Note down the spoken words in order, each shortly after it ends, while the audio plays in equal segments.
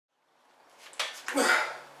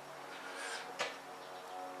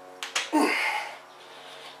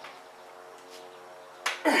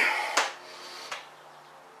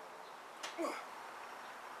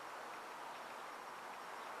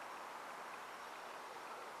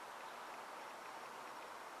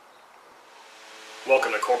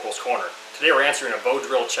Welcome to Corporals Corner. Today we're answering a bow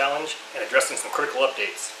drill challenge and addressing some critical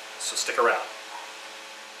updates, so stick around.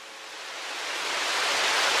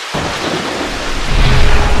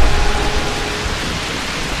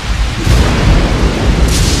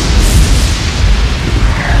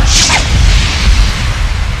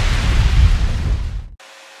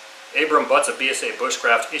 Abram Butts of BSA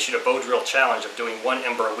Bushcraft issued a bow drill challenge of doing 1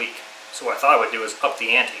 ember a week, so what I thought I would do is up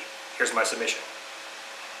the ante. Here's my submission.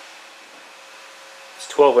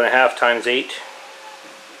 It's 12.5 times 8.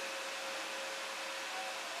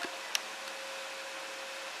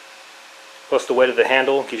 Plus the weight of the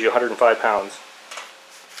handle gives you 105 pounds.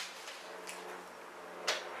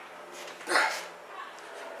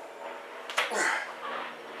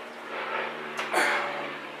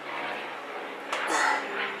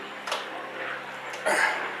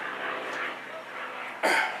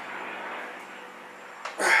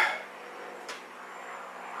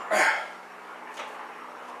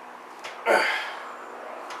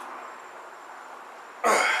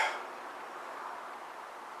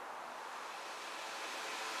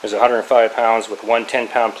 There's 105 pounds with one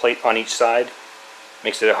 10-pound plate on each side.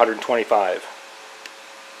 Makes it 125.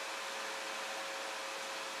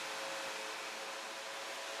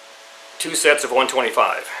 Two sets of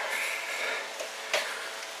 125.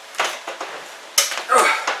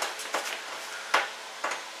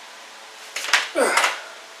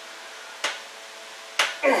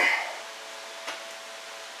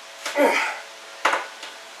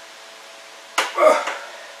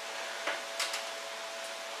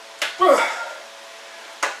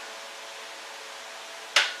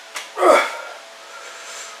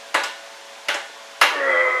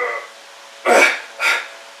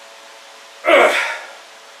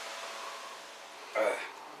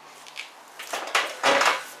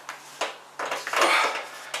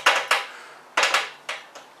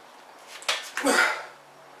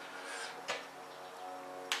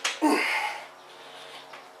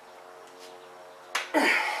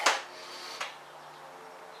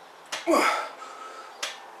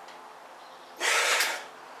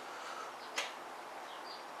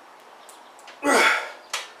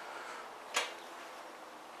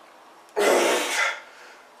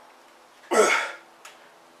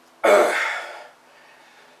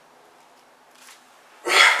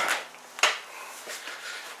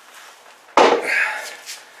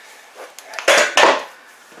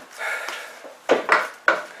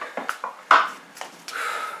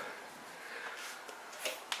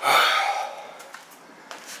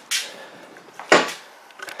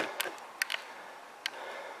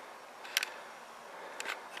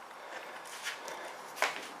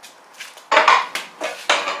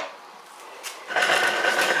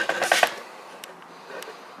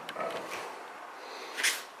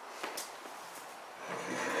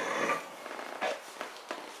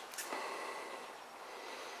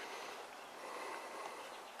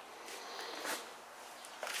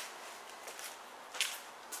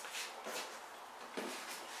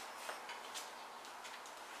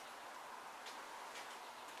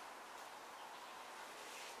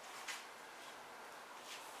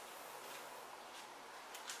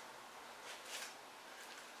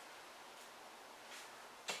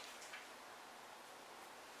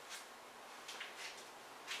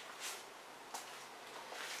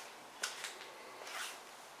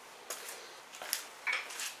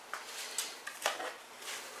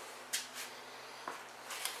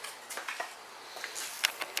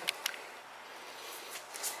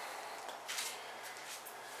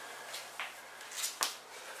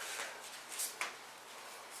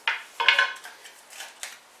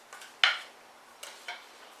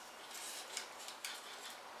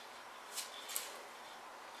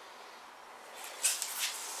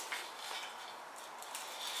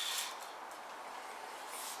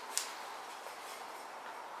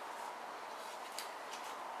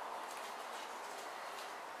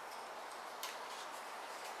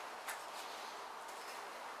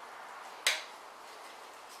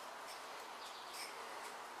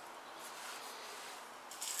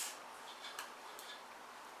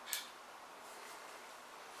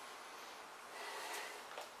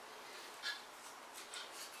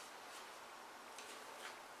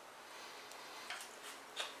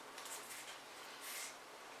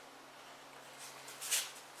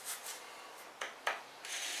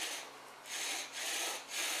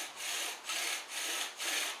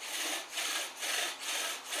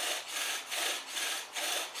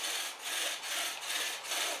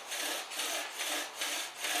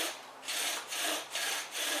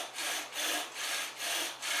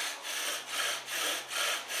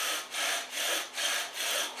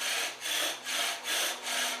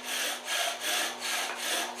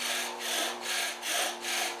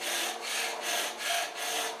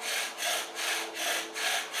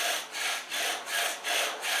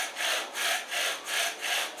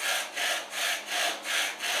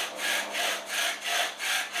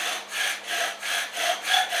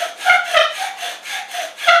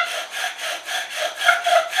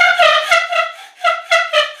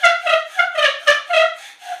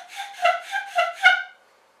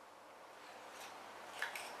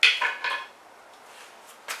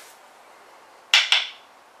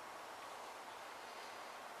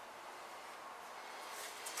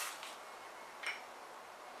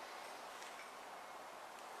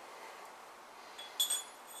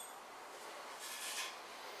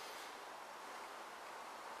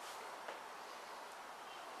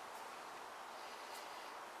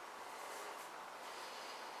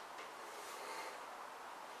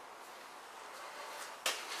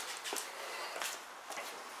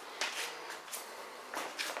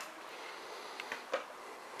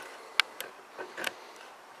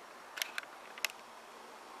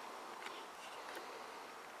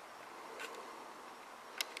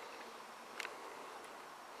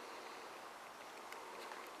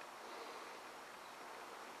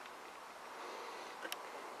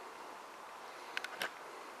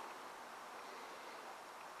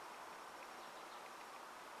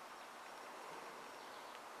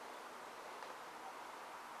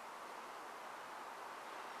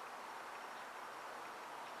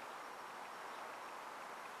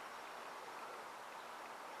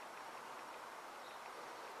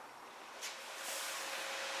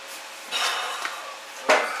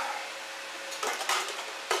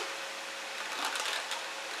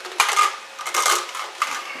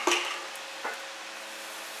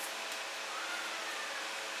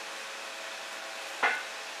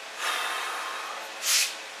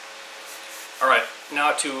 Alright,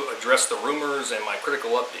 now to address the rumors and my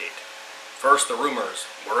critical update. First, the rumors.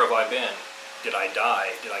 Where have I been? Did I die?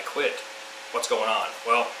 Did I quit? What's going on?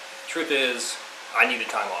 Well, truth is, I needed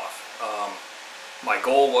time off. My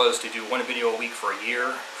goal was to do one video a week for a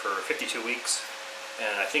year, for 52 weeks.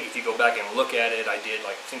 And I think if you go back and look at it, I did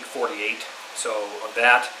like, I think 48. So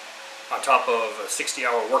that, on top of a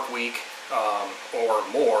 60-hour work week or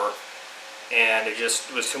more, and it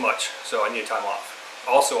was too much. So I needed time off.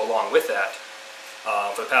 Also, along with that,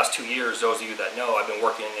 for the past 2 years, those of you that know, I've been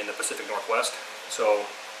working in the Pacific Northwest. So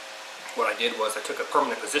what I did was I took a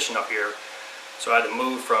permanent position up here. So I had to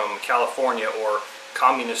move from California or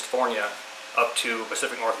Communist-fornia up to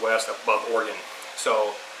Pacific Northwest, up above Oregon.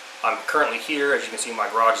 So I'm currently here. As you can see, my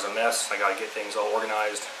garage is a mess. I got to get things all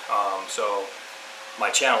organized. So my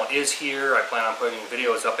channel is here. I plan on putting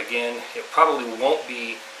videos up again. It probably won't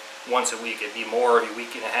be once a week. It'd be more every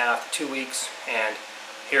week and a half, 2 weeks. And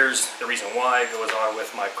here's the reason why. It goes on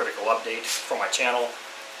with my critical update for my channel.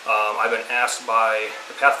 I've been asked by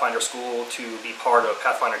the Pathfinder School to be part of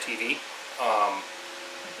Pathfinder TV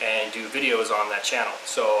and do videos on that channel.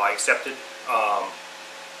 So I accepted.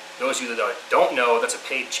 Those of you that don't know, that's a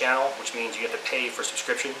paid channel, which means you have to pay for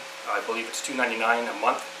subscription. I believe it's $2.99 a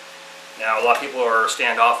month. Now, a lot of people are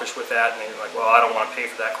standoffish with that, and they're like, well, I don't want to pay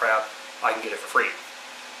for that crap. I can get it for free.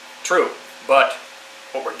 True, but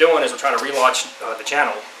what we're doing is we're trying to relaunch the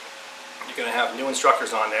channel. You're going to have new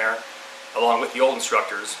instructors on there, along with the old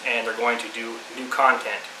instructors, and they're going to do new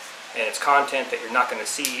content. And it's content that you're not going to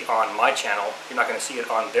see on my channel. You're not going to see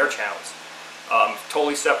it on their channels.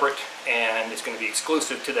 Totally separate, and it's going to be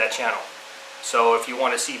exclusive to that channel. So if you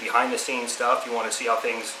want to see behind the scenes stuff, you want to see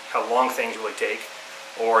how long things really take,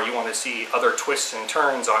 or you want to see other twists and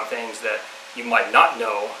turns on things that you might not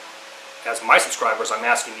know, as my subscribers, I'm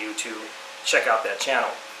asking you to check out that channel.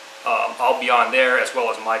 I'll be on there as well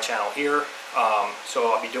as my channel here.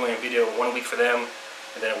 So I'll be doing a video one week for them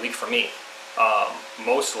and then a week for me.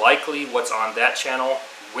 Most likely what's on that channel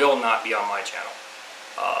will not be on my channel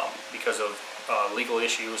because of legal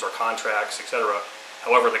issues or contracts, etc.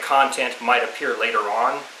 However, the content might appear later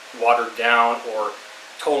on, watered down or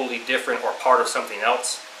totally different or part of something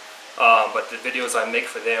else. But the videos I make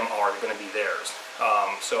for them are going to be theirs.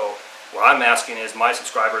 So what I'm asking is my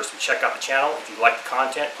subscribers to check out the channel. If you like the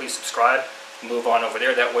content, please subscribe. Move on over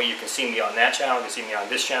there. That way you can see me on that channel, you can see me on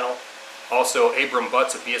this channel. Also, Abram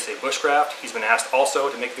Butts of BSA Bushcraft, he's been asked also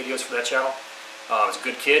to make videos for that channel. He's a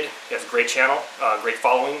good kid, he has a great channel, great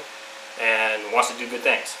following, and wants to do good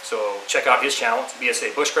things. So check out his channel, it's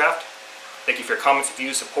BSA Bushcraft. Thank you for your comments,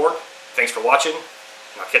 views, support. Thanks for watching,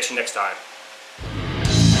 and I'll catch you next time.